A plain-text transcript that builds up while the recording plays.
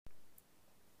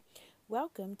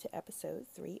Welcome to episode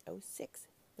 306,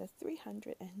 the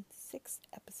 306th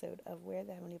episode of Where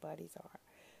the Heavenly Bodies Are,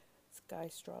 Sky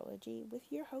Astrology, with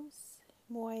your host,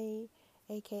 Moy,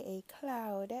 aka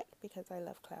Cloudette, because I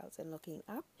love clouds and looking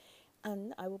up.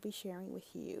 And I will be sharing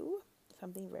with you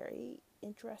something very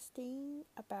interesting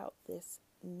about this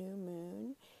new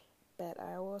moon, but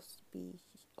I will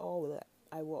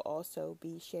also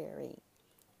be sharing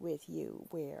with you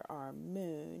where our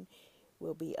moon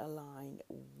will be aligned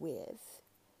with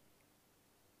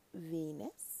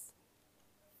Venus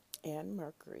and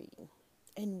Mercury,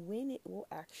 and when it will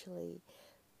actually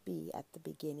be at the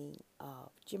beginning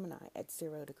of Gemini at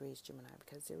 0 degrees Gemini,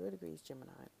 because 0 degrees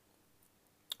Gemini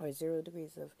or 0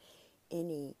 degrees of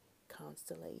any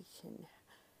constellation,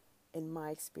 in my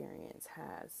experience,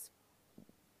 has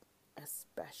a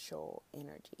special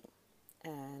energy.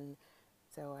 And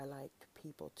so I like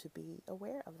people to be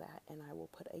aware of that, and I will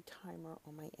put a timer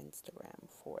on my Instagram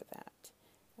for that.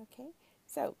 Okay,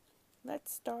 so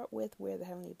let's start with where the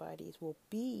heavenly bodies will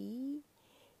be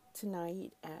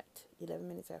tonight at 11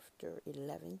 minutes after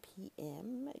 11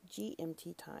 p.m.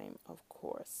 GMT time, of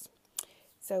course.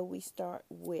 So we start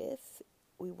with,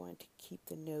 we want to keep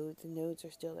the nodes. The nodes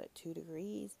are still at 2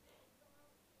 degrees.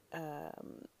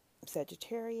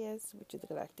 Sagittarius, which is the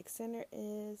galactic center,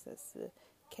 that's the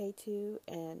K2,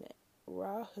 and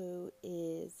Rahu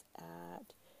is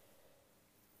at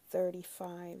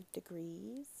 35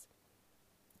 degrees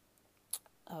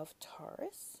of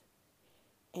Taurus.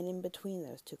 And in between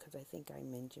those two, because I think I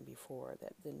mentioned before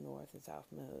that the north and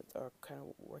south nodes are kind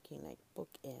of working like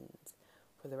bookends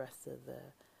for the rest of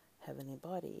the heavenly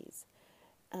bodies.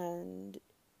 And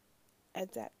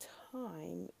at that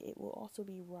time, it will also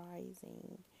be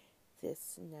rising,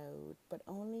 this node, but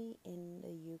only in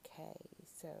the UK.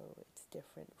 So it's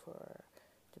different for,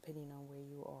 depending on where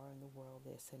you are in the world,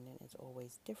 the ascendant is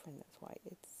always different. That's why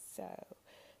it's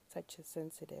such a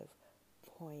sensitive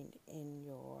point in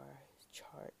your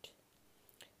chart.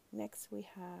 Next we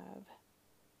have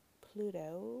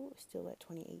Pluto, still at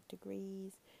 28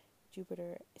 degrees.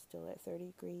 Jupiter is still at 30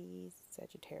 degrees.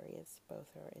 Sagittarius,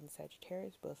 both are in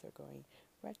Sagittarius, both are going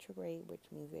retrograde,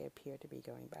 which means they appear to be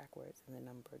going backwards and the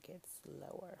number gets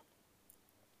lower.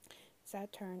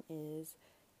 Saturn is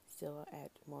still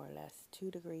at more or less 2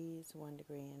 degrees, 1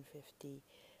 degree and 50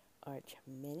 arch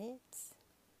minutes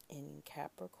in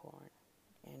Capricorn,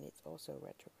 and it's also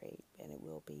retrograde, and it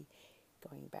will be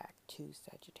going back to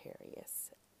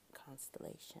Sagittarius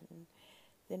constellation.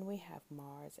 Then we have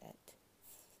Mars at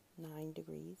 9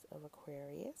 degrees of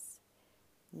Aquarius.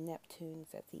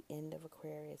 Neptune's at the end of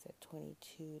Aquarius at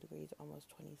 22 degrees, almost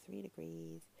 23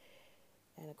 degrees.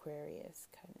 And Aquarius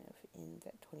kind of ends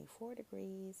at 24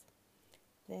 degrees.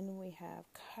 Then we have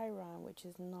Chiron, which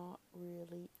is not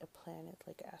really a planet,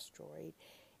 like an asteroid.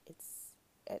 It's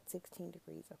at 16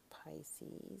 degrees of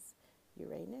Pisces.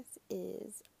 Uranus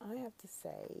is, I have to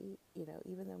say,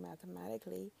 even though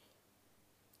mathematically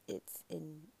it's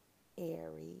in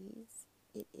Aries,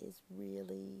 it is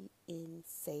really in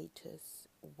Sagittarius,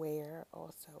 where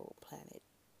also planet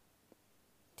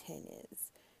 10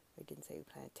 is. I didn't say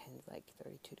planet 10 is like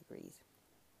 32 degrees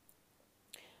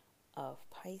of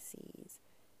Pisces.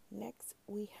 Next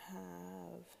we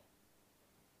have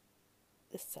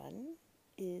the Sun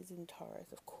is in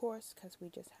Taurus, of course, because we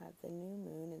just had the new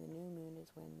moon, and the new moon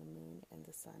is when the moon and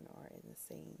the sun are in the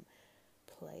same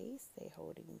place. They're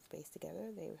holding space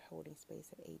together. They were holding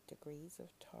space at 8 degrees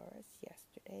of Taurus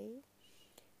yesterday.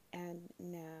 And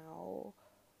now,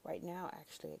 right now,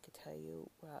 actually, I could tell you,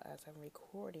 well, as I'm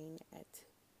recording at,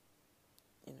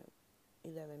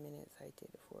 11 minutes, I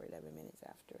did it for 11 minutes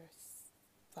after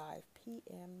 5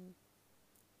 p.m.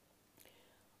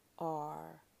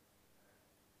 Our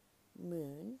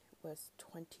moon was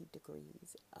 20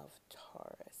 degrees of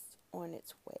Taurus, on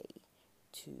its way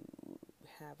to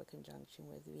have a conjunction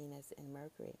with Venus and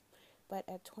Mercury. But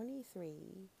at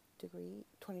 11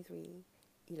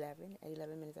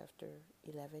 minutes after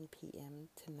 11 p.m.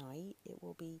 tonight, it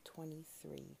will be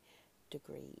 23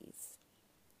 degrees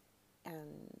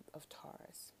and of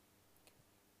Taurus.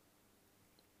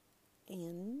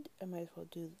 And I might as well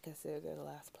do, because they're the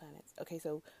last planets. Okay,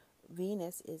 so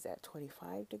Venus is at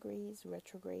 25 degrees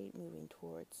retrograde, moving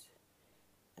towards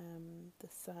the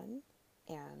sun,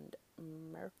 and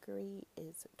Mercury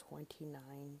is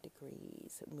 29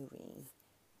 degrees, moving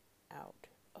out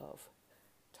of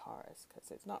Taurus,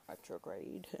 because it's not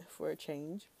retrograde for a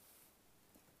change.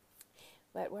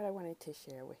 But what I wanted to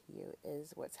share with you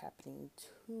is what's happening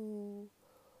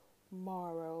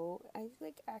tomorrow. I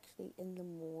think actually in the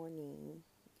morning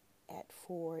at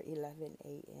 4:11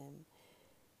 a.m.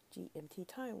 GMT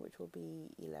time, which will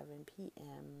be 11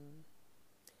 p.m.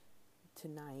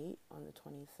 tonight on the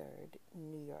 23rd,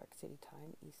 New York City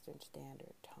time, Eastern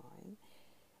Standard Time.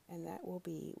 And that will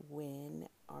be when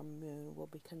our moon will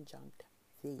be conjunct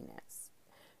Venus.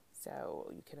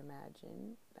 So you can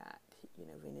imagine that,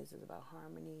 Venus is about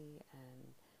harmony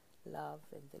and love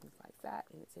and things like that.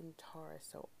 And it's in Taurus,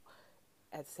 so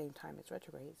at the same time it's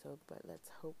retrograde. But let's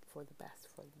hope for the best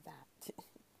for that.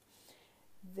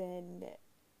 Then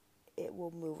it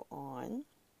will move on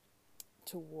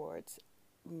towards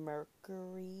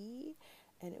Mercury,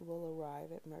 and it will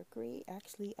arrive at Mercury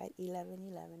actually at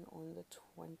 11:11 on the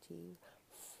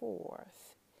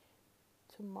 24th.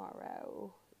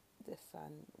 Tomorrow,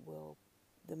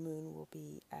 the moon will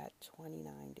be at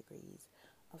 29 degrees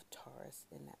of Taurus,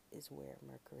 and that is where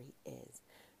Mercury is.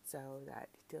 So that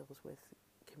deals with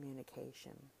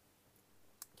communication,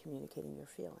 communicating your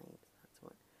feelings. That's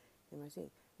what you might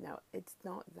see. Now, it's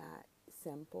not that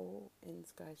simple in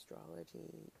sky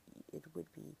astrology. It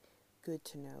would be good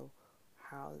to know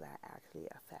how that actually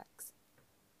affects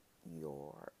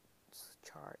your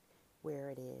chart, where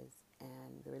it is,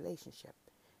 and the relationship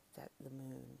that the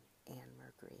moon and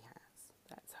Mercury has.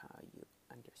 That's how you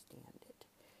understand it.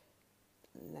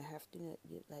 And I have to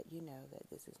let you know that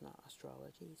this is not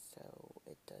astrology, so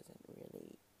it doesn't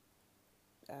really,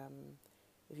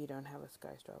 if you don't have a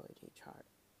sky astrology chart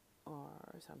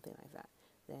or something like that,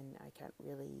 then I can't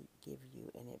really give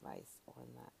you any advice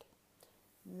on that.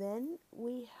 Then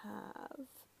we have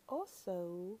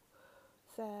also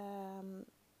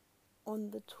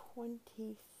on the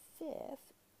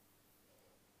 25th,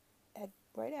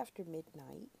 right after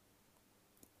midnight,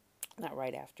 not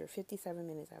right after, 57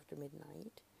 minutes after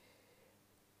midnight,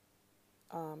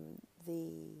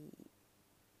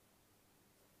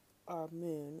 our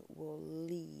moon will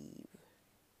leave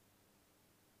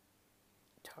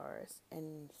Taurus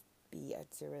and be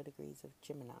at 0 degrees of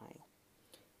Gemini.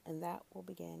 And that will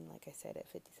begin, like I said, at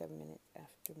 57 minutes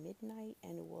after midnight,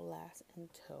 and it will last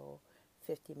until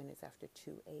 50 minutes after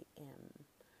 2 a.m.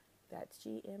 That's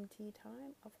GMT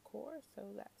time, of course,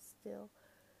 so that's still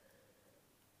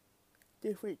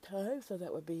different time. So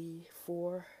that would be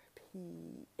 4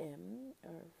 p.m.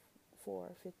 or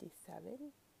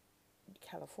 4:57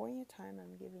 California time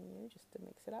I'm giving you, just to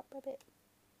mix it up a bit.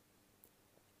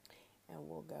 And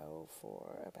we'll go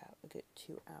for about a good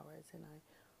 2 hours. And I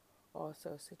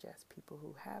also suggest people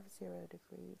who have 0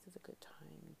 degrees is a good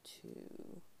time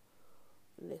to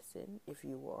listen if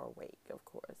you are awake, of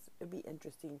course. It'd be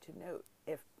interesting to note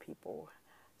if people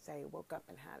say woke up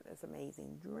and had this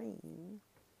amazing dream.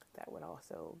 That would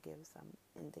also give some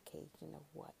indication of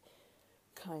what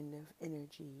kind of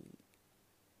energy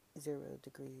 0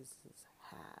 degrees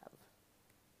have.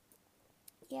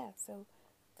 Yeah, so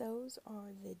those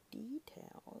are the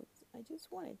details. I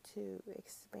just wanted to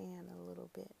expand a little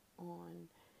bit on,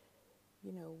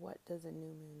 what does a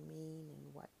new moon mean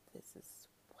and what this is,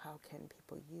 how can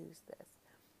people use this.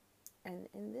 And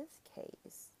in this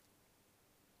case,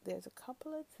 there's a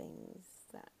couple of things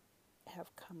that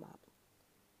have come up.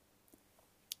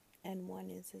 And one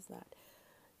is that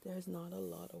there's not a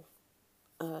lot of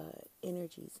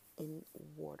energies in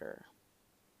water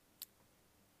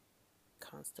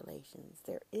constellations.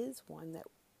 There is one that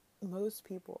most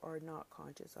people are not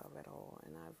conscious of at all,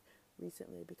 and I've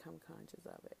recently become conscious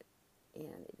of it,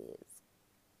 and it is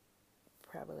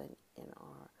prevalent in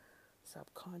our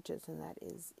subconscious, and that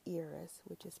is Eris,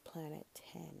 which is planet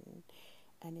 10,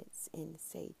 and it's in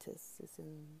Cetus. It's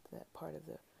in that part of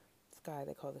the sky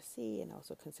they call the sea, and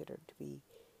also considered to be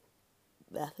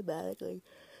mathematically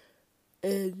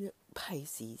in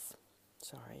Pisces.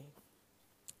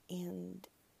 And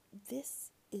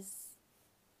this is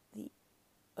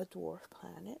a dwarf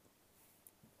planet,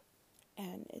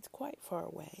 and it's quite far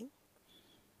away,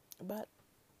 but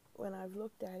when I've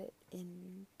looked at it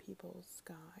in people's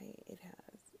sky, it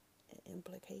has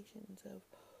implications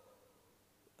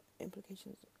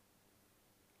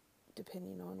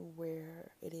depending on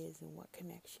where it is and what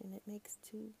connection it makes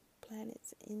to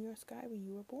planets in your sky when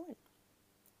you were born.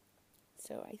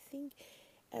 So I think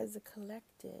as a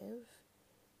collective,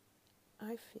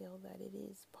 I feel that it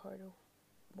is part of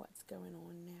what's going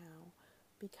on now,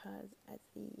 because at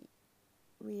the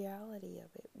reality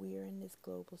of it, we are in this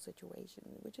global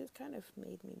situation, which has kind of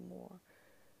made me more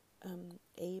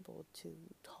able to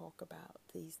talk about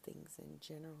these things in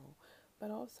general. But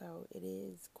also, it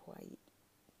is quite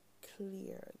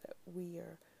clear that we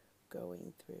are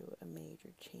going through a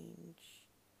major change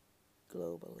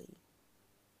globally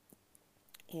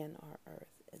and our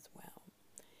Earth as well.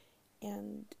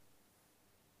 And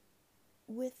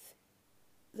with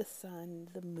the Sun,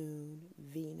 the Moon,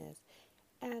 Venus,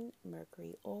 and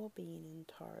Mercury all being in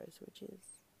Taurus, which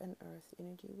is an earth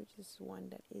energy, which is one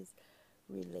that is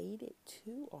related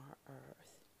to our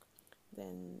earth,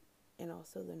 then, and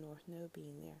also the North Node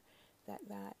being there,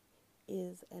 that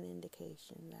is an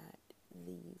indication that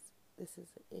this is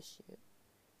an issue,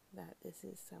 that this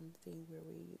is something where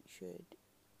we should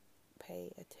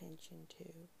pay attention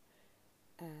to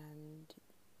and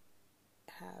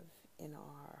have in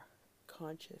our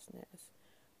consciousness.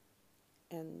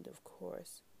 And of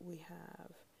course, we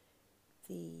have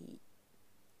the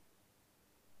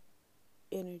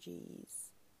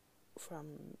energies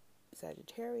from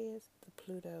Sagittarius, the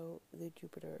Pluto, the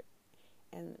Jupiter,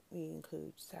 and we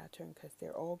include Saturn because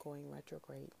they're all going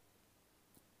retrograde.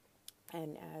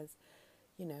 And as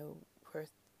you know,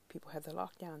 first people have the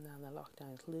lockdown, now the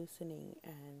lockdown is loosening,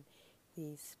 and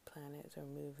these planets are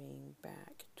moving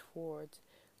back towards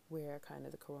where kind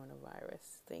of the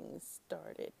coronavirus thing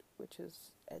started, which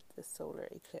is at the solar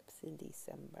eclipse in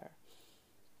December.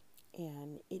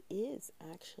 And it is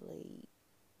actually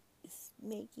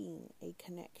making a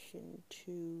connection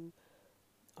to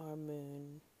our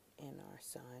moon and our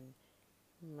sun,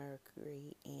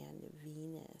 Mercury and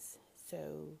Venus.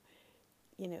 So,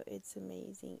 you know, it's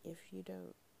amazing if you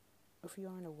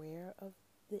aren't aware of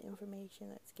the information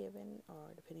that's given,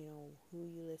 or depending on who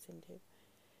you listen to,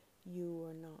 you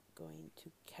are not going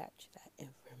to catch that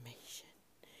information.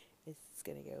 It's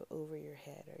going to go over your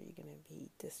head, or you're going to be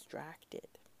distracted.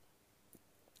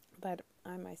 But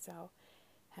I myself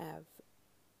have,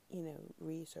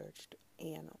 researched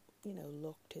and,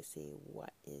 looked to see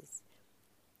what is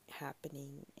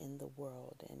happening in the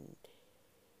world and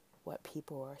what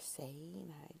people are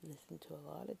saying. I listen to a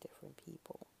lot of different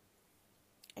people.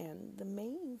 And the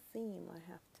main theme, I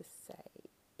have to say,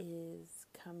 is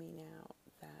coming out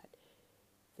that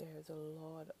there's a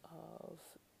lot of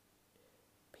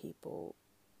people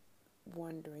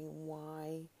wondering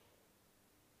why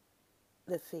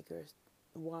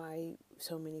why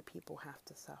so many people have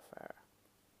to suffer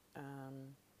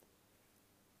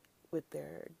with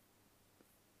their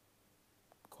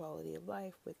quality of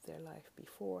life, with their life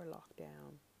before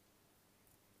lockdown,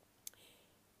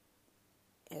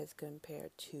 as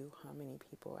compared to how many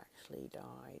people actually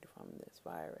died from this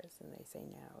virus. And they say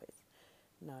now it's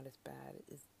not as bad,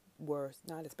 it's worse,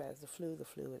 not as bad as the flu. The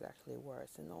flu is actually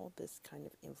worse, and all this kind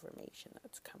of information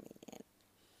that's coming in.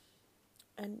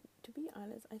 And to be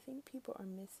honest, I think people are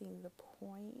missing the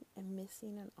point and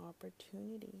missing an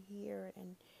opportunity here.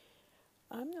 And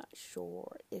I'm not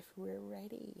sure if we're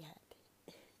ready yet,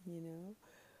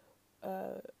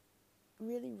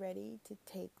 really ready to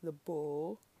take the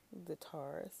bull, the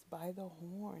Taurus, by the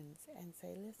horns and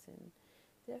say, listen,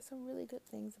 there's some really good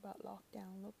things about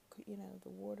lockdown. Look, the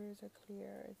waters are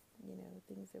clear,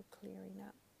 things are clearing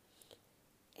up.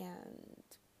 And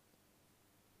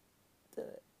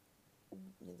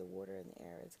the water in the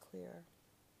air is clear.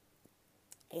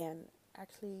 And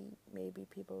actually, maybe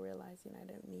people realizing I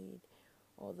don't need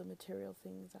all the material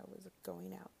things I was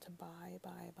going out to buy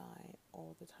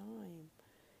all the time.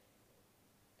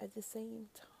 At the same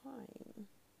time,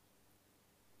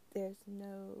 there's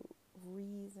no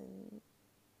reason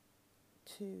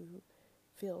to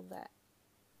feel that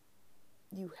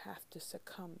you have to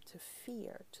succumb to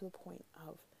fear to the point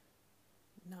of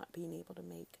not being able to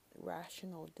make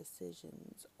rational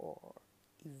decisions or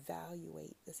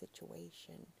evaluate the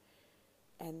situation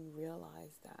and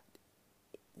realize that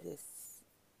this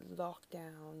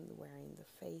lockdown, wearing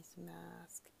the face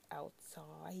mask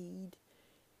outside,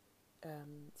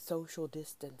 social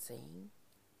distancing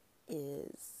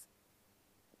is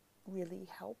really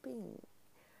helping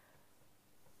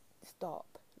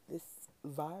stop this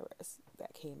virus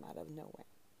that came out of nowhere.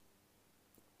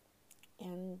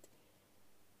 And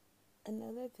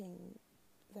another thing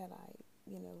that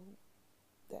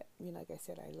like I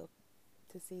said, I look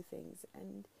to see things,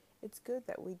 and it's good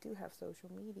that we do have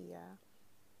social media,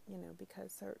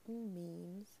 because certain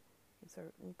memes and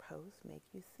certain posts make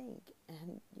you think.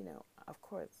 And, of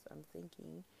course I'm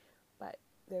thinking, but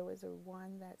there was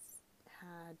one that's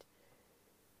had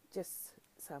just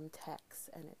some text,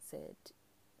 and it said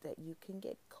that you can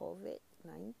get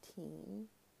COVID-19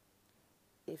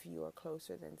 if you are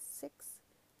closer than 6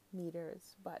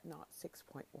 meters, but not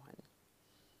 6.1.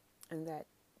 And that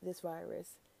this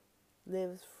virus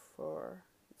lives for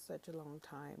such a long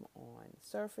time on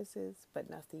surfaces, but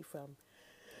nothing from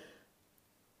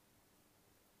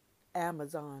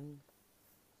Amazon,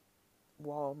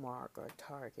 Walmart, or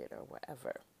Target, or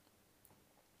whatever.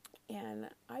 And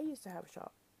I used to have a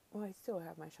shop. Well, I still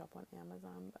have my shop on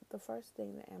Amazon, but the first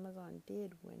thing that Amazon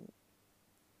did when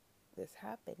this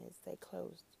happened is they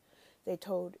closed. They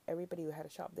told everybody who had a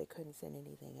shop they couldn't send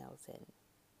anything else in.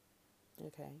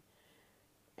 Okay?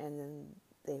 and then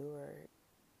they were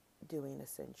doing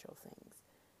essential things.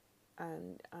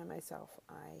 And I myself,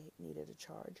 I needed a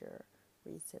charger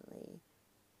recently,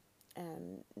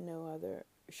 and no other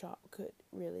shop could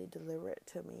really deliver it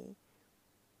to me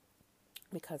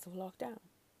because of lockdown,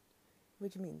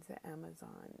 which means that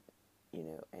Amazon,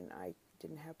 and I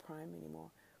didn't have Prime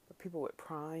anymore, but people with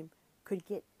Prime could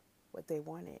get what they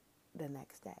wanted the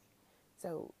next day.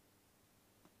 So,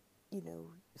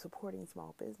 supporting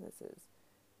small businesses,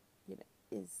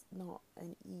 is not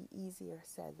an easier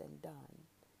said than done,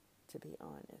 to be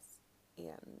honest.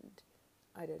 And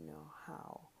I don't know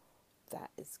how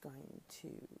that is going to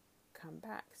come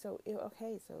back. So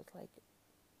it's like,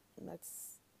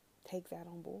 let's take that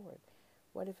on board.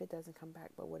 What if it doesn't come back,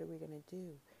 but what are we going to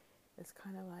do? It's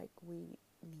kind of like we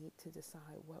need to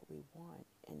decide what we want,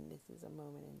 and this is a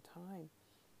moment in time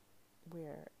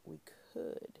where we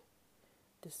could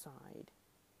decide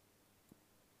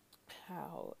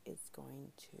how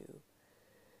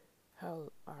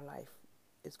our life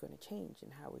is going to change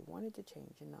and how we want it to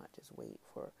change, and not just wait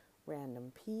for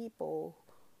random people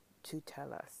to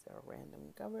tell us, or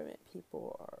random government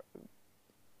people, or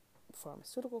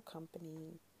pharmaceutical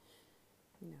company,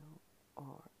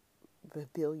 or the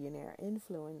billionaire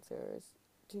influencers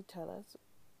to tell us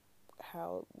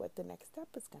what the next step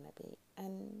is going to be.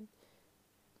 And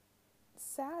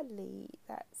sadly,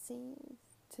 that seems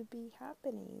to be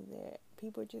happening. There,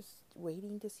 people are just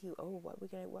waiting to see, what we're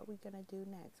gonna do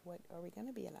next. What are we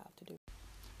gonna be allowed to do?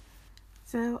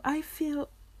 So I feel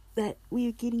that we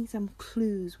are getting some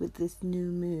clues with this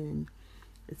new moon.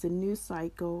 It's a new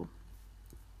cycle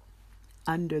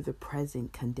under the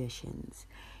present conditions,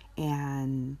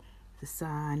 and the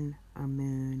sun, our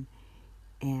moon,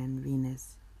 and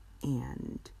Venus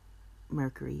and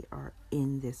Mercury are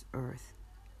in this Earth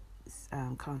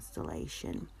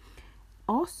constellation.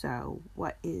 Also,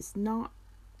 what is not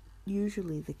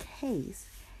usually the case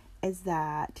is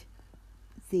that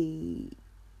the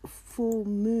full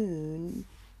moon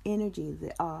energy,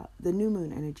 the new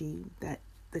moon energy, that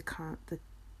the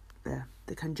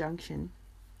conjunction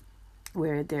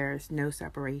where there's no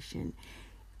separation,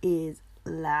 is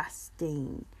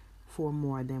lasting for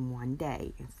more than one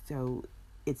day. So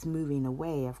it's moving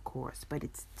away, of course, but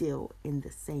it's still in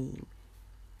the same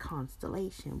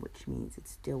constellation, which means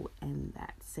it's still in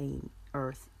that same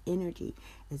Earth energy.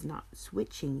 It's not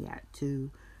switching yet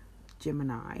to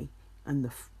Gemini in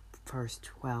the first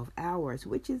 12 hours,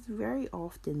 which is very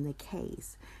often the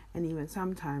case. And even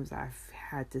sometimes I've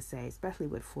had to say, especially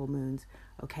with full moons,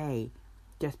 okay,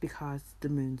 just because the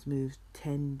moon's moved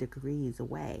 10 degrees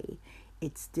away,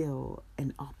 it's still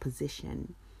an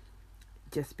opposition.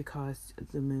 Just because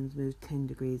the moon's moved 10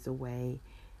 degrees away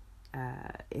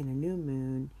in a new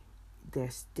moon,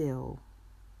 there's the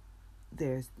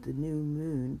new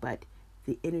moon, but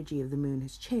the energy of the moon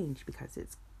has changed because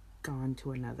it's gone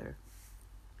to another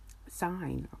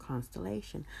sign or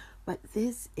constellation. But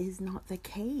this is not the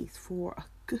case for a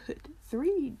good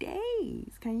 3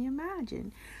 days. Can you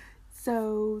imagine?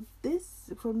 So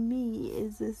this, for me,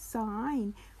 is a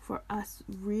sign for us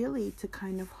really to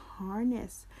kind of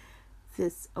harness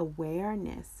this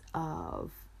awareness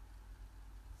of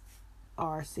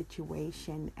our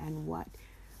situation and what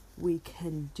we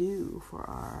can do for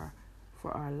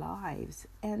our lives.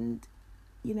 And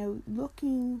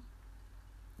looking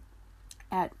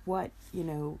at what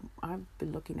I've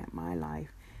been looking at my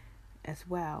life as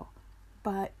well,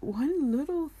 but one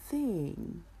little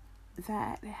thing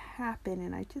that happened,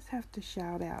 and I just have to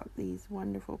shout out these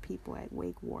wonderful people at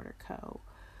Wake Water Co.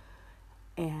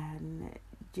 and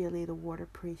Jilly the Water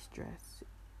Priestess,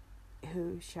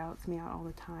 who shouts me out all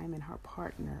the time, and her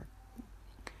partner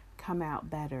Come Out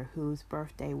Better, whose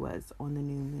birthday was on the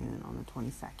new moon on the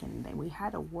 22nd. And we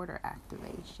had a water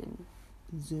activation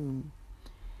Zoom,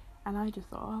 and I just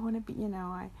thought, I want to be,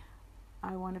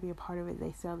 I want to be a part of it.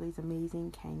 They sell these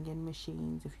amazing Kangen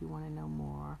machines. If you want to know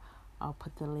more, I'll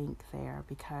put the link there,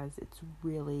 because it's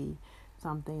really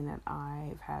something that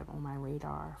I've had on my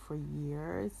radar for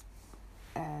years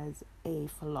as a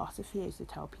philosophy. I used to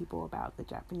tell people about the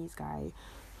Japanese guy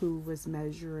who was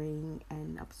measuring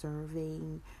and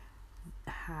observing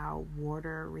how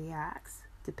water reacts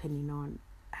depending on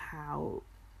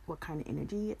what kind of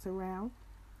energy it's around.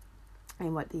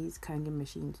 And what these Kangen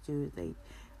machines do, they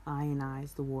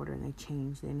ionize the water and they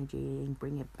change the energy and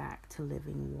bring it back to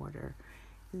living water.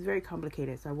 It's very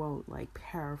complicated, so I won't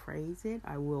paraphrase it.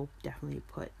 I will definitely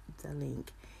put the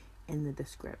link in the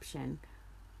description.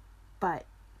 But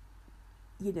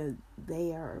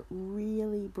they are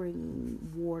really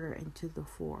bringing water into the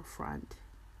forefront,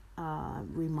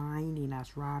 reminding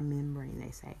us, remembering,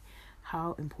 they say,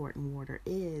 how important water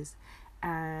is.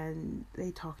 and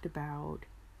they talked about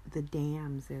the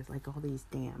dams. There's like all these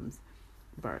dams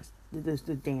burst. There's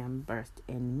the dam burst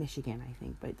in Michigan, I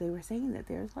think, but they were saying that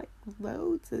there's like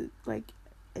loads of like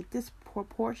a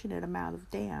disproportionate amount of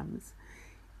dams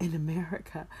in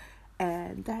America,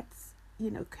 and that's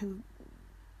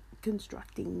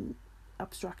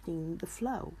obstructing the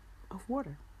flow of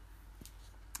water.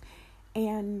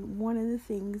 And one of the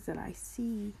things that I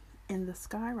see in the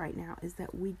sky right now is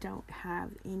that we don't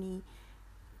have any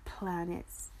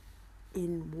planets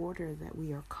in water that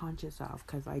we are conscious of,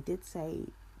 because I did say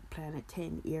planet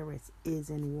 10, Eris, is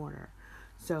in water.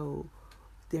 So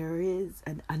there is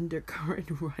an undercurrent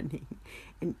running,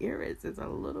 and Eris is a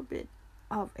little bit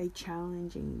of a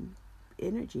challenging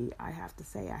energy, I have to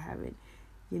say. I haven't,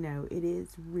 it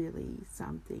is really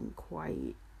something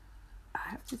quite, I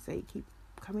have to say, keep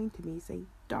coming to me, say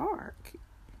dark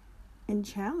and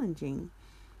challenging.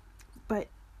 But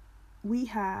we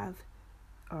have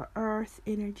our Earth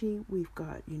energy, we've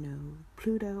got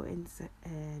Pluto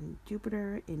and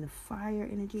Jupiter in the fire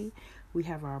energy, we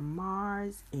have our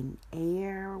Mars in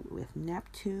air with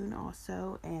Neptune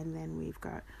also, and then we've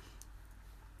got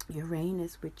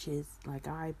Uranus, which is, like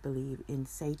I believe, in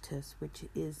Sagittarius, which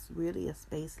is really a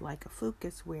space like a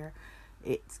Fucus, where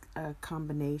it's a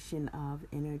combination of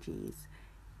energies.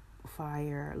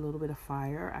 Fire, a little bit of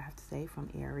fire, I have to say, from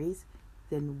Aries,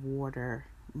 then water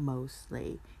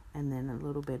mostly, and then a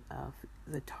little bit of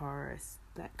the Taurus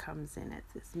that comes in at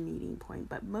this meeting point,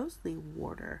 but mostly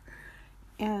water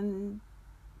and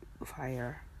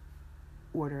fire,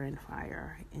 water and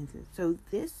fire. And so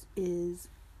this is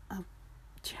a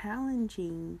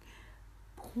challenging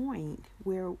point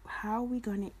where how are we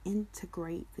going to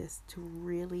integrate this to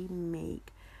really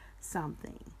make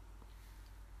something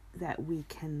that we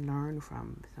can learn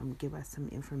from, give us some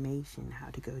information how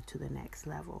to go to the next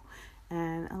level.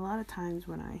 And a lot of times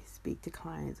when I speak to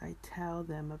clients, I tell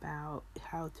them about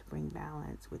how to bring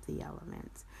balance with the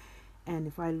elements. And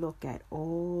if I look at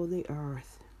all the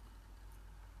earth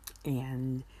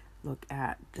and look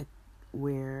at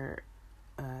where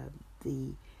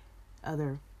the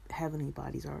other heavenly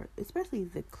bodies are, especially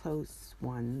the close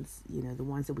ones, the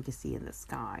ones that we can see in the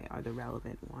sky are the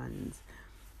relevant ones.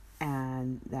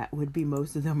 And that would be,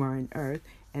 most of them are in earth,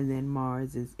 and then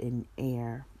Mars is in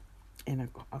air, in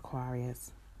Aquarius.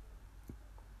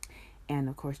 And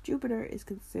of course Jupiter is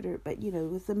considered, but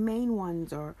with the main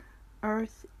ones are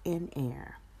earth and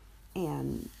air.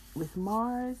 And with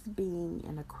Mars being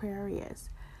in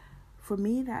Aquarius, for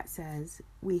me that says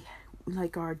we,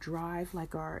 like our drive,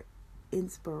 like our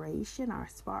inspiration, our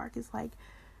spark is like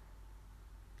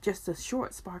just a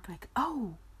short spark, like,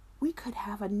 oh, we could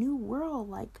have a new world,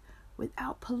 like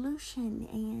without pollution,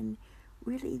 and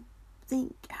really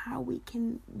think how we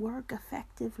can work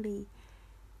effectively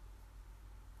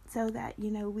so that,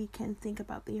 we can think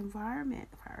about the environment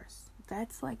first.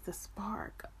 That's like the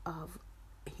spark of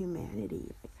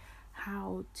humanity, like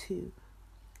how to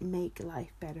make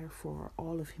life better for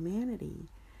all of humanity.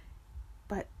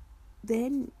 But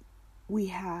then we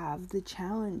have the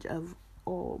challenge of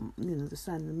all, the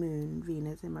sun, the moon,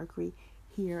 Venus, and Mercury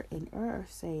here in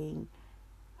Earth, saying,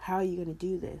 how are you going to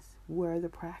do this? Where are the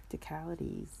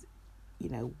practicalities?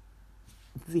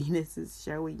 Venus is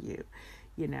showing you,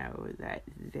 that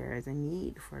there is a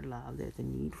need for love, there's a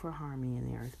need for harmony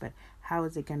in the earth, but how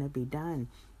is it going to be done?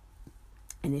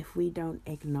 And if we don't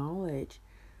acknowledge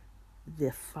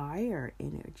the fire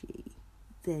energy,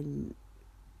 then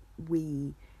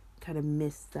we kind of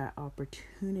miss that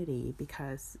opportunity,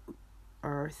 because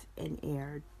earth and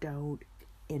air don't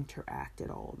interact at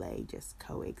all. They just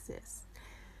coexist.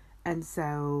 And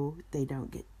so they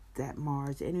don't get that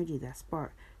Mars energy, that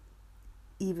spark.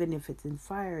 Even if it's in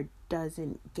fire,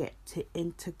 doesn't get to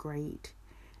integrate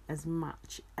as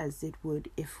much as it would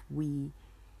if we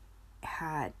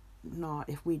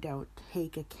don't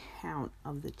take account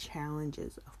of the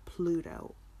challenges of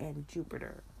Pluto and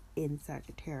Jupiter in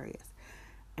Sagittarius.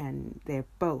 And they're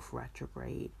both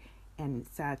retrograde, and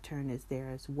Saturn is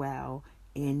there as well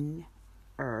in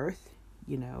Earth,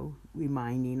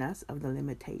 reminding us of the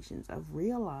limitations of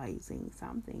realizing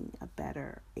something, a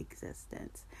better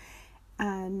existence.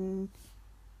 And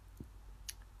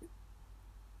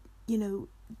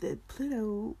the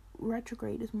Pluto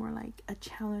retrograde is more like a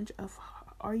challenge of,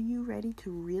 are you ready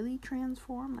to really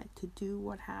transform, like to do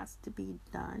what has to be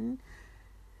done?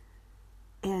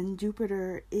 And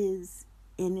Jupiter is,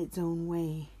 in its own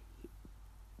way,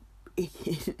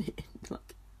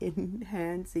 like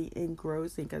enhancing,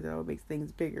 engrossing, because it all makes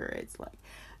things bigger. It's like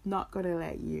not going to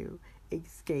let you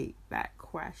escape that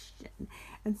question.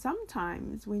 And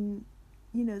sometimes when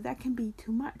that can be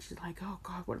too much. It's like, oh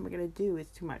God, what am I going to do?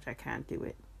 It's too much. I can't do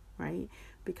it, right?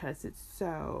 Because it's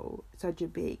such a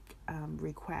big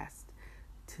request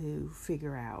to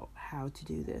figure out how to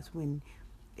do this, when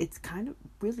it's kind of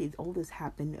really, all this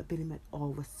happened a bit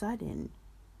all of a sudden.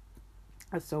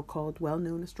 A so-called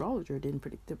well-known astrologer didn't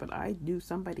predict it, but I knew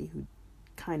somebody who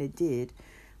kind of did,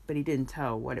 but he didn't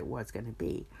tell what it was going to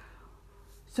be.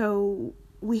 So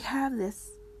we have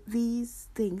these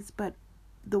things, but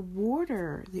the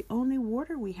only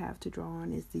water we have to draw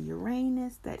on is the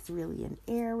Uranus, that's really in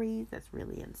Aries, that's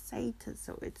really in Sagittarius.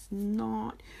 So it's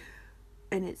not,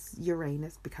 and it's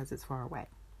Uranus because it's far away.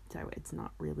 So it's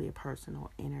not really a personal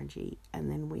energy.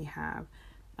 And then we have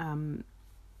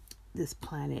this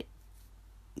planet,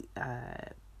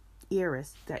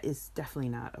 Eris, that is definitely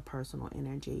not a personal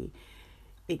energy.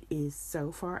 It is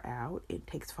so far out. It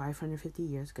takes 550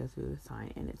 years to go through the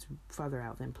sign, and it's further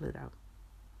out than Pluto.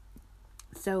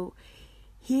 So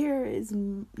here is,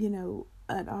 an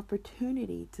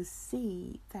opportunity to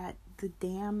see that the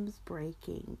dams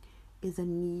breaking is a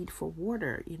need for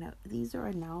water. These are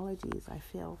analogies, I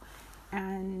feel.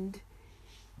 And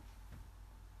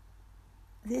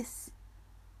this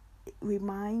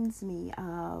reminds me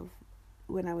of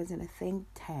when I was in a think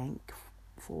tank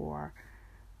for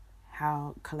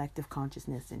how collective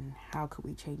consciousness and how could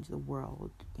we change the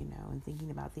world, and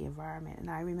thinking about the environment. And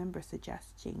I remember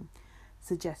suggesting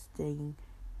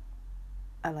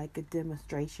like a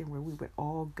demonstration where we would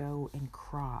all go and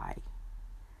cry,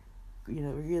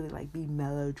 really like be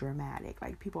melodramatic.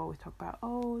 Like people always talk about,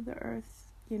 oh, the earth's,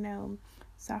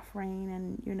 suffering,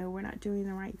 and, we're not doing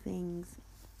the right things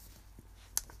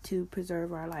to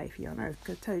preserve our life here on earth.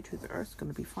 Because to tell you the truth, the earth's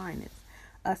going to be fine. It's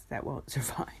us that won't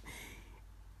survive.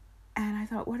 And I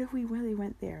thought, what if we really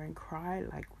went there and cried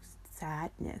like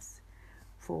sadness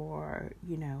for,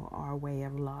 our way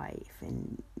of life,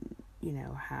 and,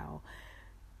 how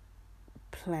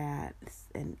plants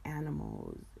and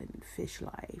animals and fish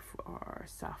life are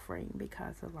suffering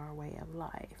because of our way of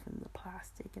life and the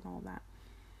plastic and all that.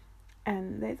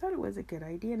 And they thought it was a good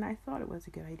idea, and I thought it was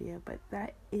a good idea, but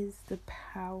that is the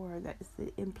power, that is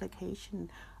the implication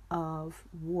of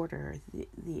water,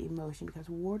 the emotion, because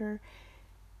water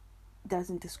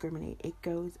doesn't discriminate. It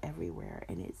goes everywhere,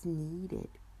 and it's needed.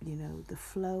 The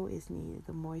flow is needed,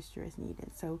 the moisture is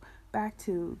needed. So back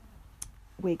to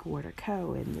Wake Water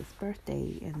Co. and this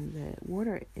birthday and the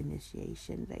water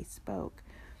initiation, they spoke.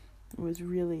 It was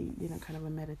really, kind of a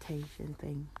meditation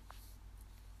thing.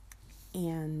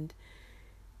 And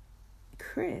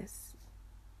Chris,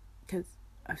 because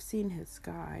I've seen his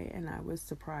sky, and I was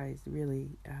surprised,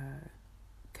 really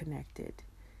connected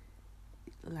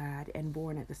lad, and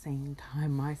born at the same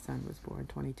time. My son was born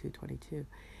 22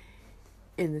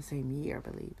 in the same year, I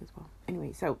believe, as well.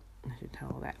 Anyway, so I should tell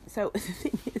all that. So the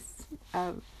thing is,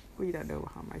 we don't know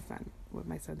what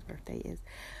my son's birthday is,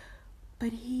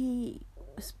 but he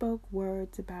spoke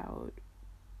words about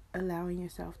allowing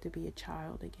yourself to be a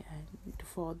child again, to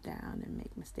fall down and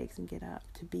make mistakes and get up,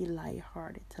 to be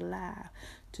lighthearted, to laugh,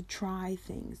 to try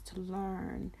things, to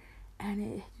learn.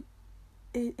 And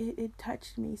it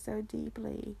touched me so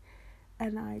deeply,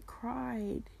 and I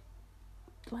cried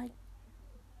like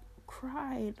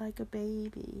a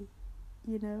baby,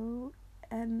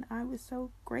 and I was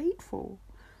so grateful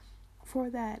for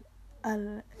that,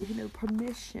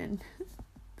 permission,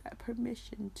 that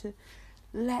permission to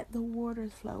let the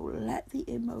waters flow, let the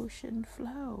emotion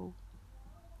flow.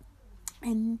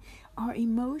 And our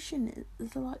emotion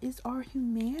is our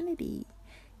humanity.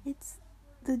 It's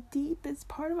the deepest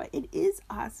part of it. It is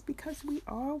us, because we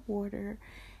are water.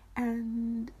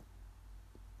 And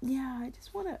I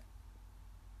just want to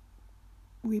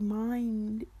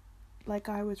remind, like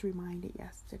I was reminded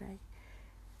yesterday,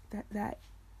 that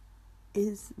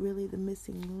is really the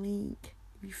missing link.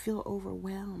 If you feel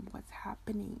overwhelmed, what's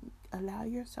happening, allow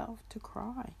yourself to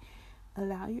cry.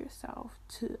 Allow yourself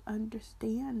to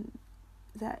understand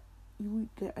that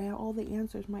all the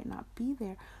answers might not be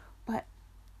there, but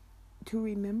to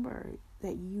remember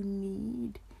that you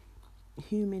need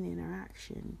human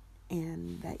interaction,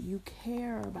 and that you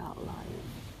care about life,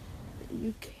 that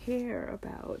you care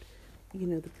about,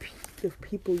 the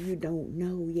people you don't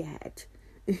know yet,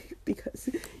 because,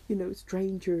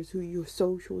 strangers who you're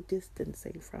social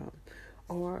distancing from,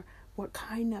 or what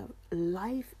kind of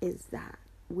life is that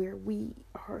where we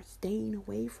are staying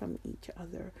away from each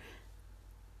other.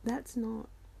 That's not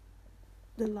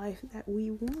the life that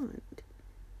we want.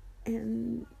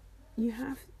 And you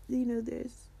have,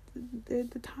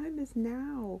 the time is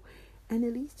now, and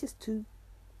at least just to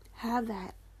have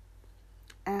that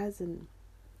as an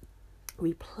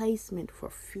replacement for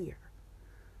fear.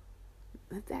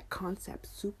 let that concept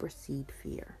supersede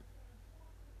fear.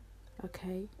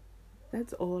 Okay?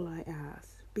 That's all I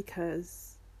ask,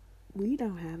 because we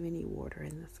don't have any water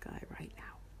in the sky right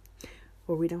now,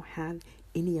 or we don't have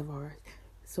any of our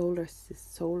solar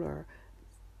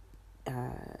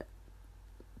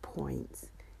points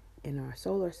in our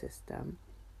solar system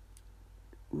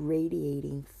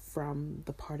radiating from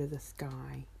the part of the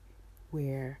sky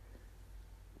where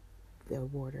the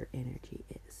water energy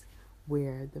is,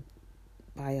 where the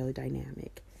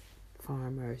biodynamic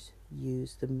farmers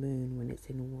use the moon when it's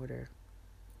in water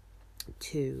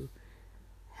to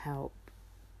help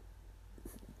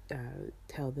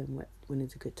tell them when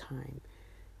it's a good time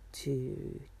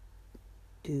to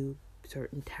do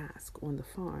certain tasks on the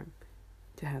farm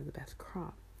to have the best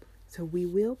crop. So we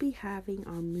will be having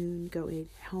our moon going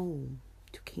home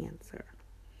to Cancer.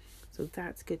 So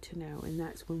that's good to know. And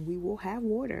that's when we will have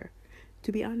water,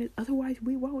 to be honest. Otherwise,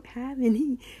 we won't have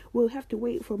any. We'll have to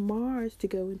wait for Mars to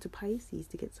go into Pisces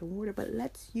to get some water. But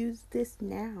let's use this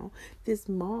now, this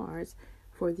Mars,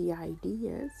 for the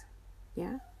ideas.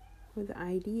 Yeah? For the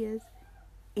ideas.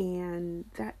 And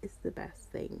that is the best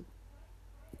thing.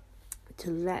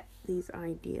 To let these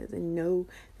ideas, and know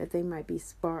that they might be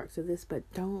sparks of this, but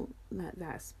don't let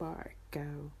that spark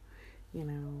go. You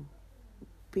know,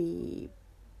 be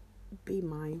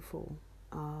mindful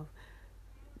of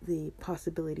the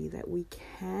possibility that we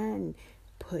can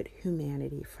put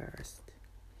humanity first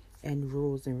and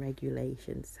rules and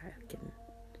regulations second.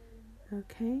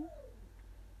 Okay?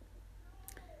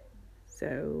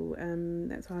 So,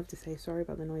 that's all I have to say. Sorry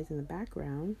about the noise in the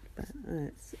background, but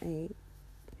it's a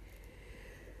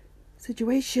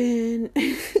situation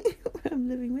I'm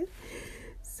living with.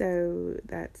 So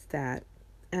that's that.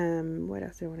 What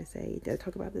else do I want to say? Did I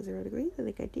talk about the 0 degrees? I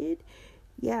think I did.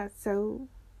 Yeah, so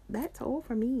that's all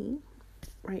for me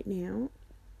right now.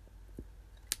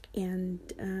 And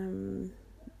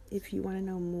if you want to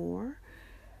know more,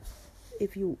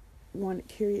 if you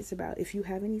curious about if you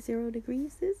have any 0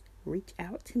 degrees, reach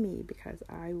out to me, because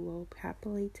I will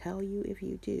happily tell you if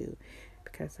you do,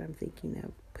 because I'm thinking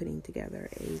of putting together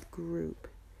a group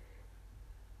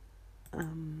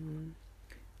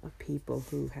of people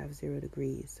who have 0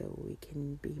 degrees, so we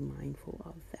can be mindful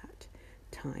of that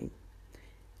time.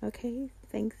 Okay,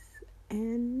 thanks,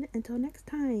 and until next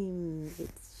time,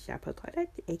 it's Chapeau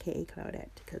Claudette, aka Claudette,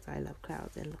 because I love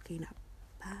clouds and looking up.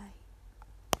 Bye.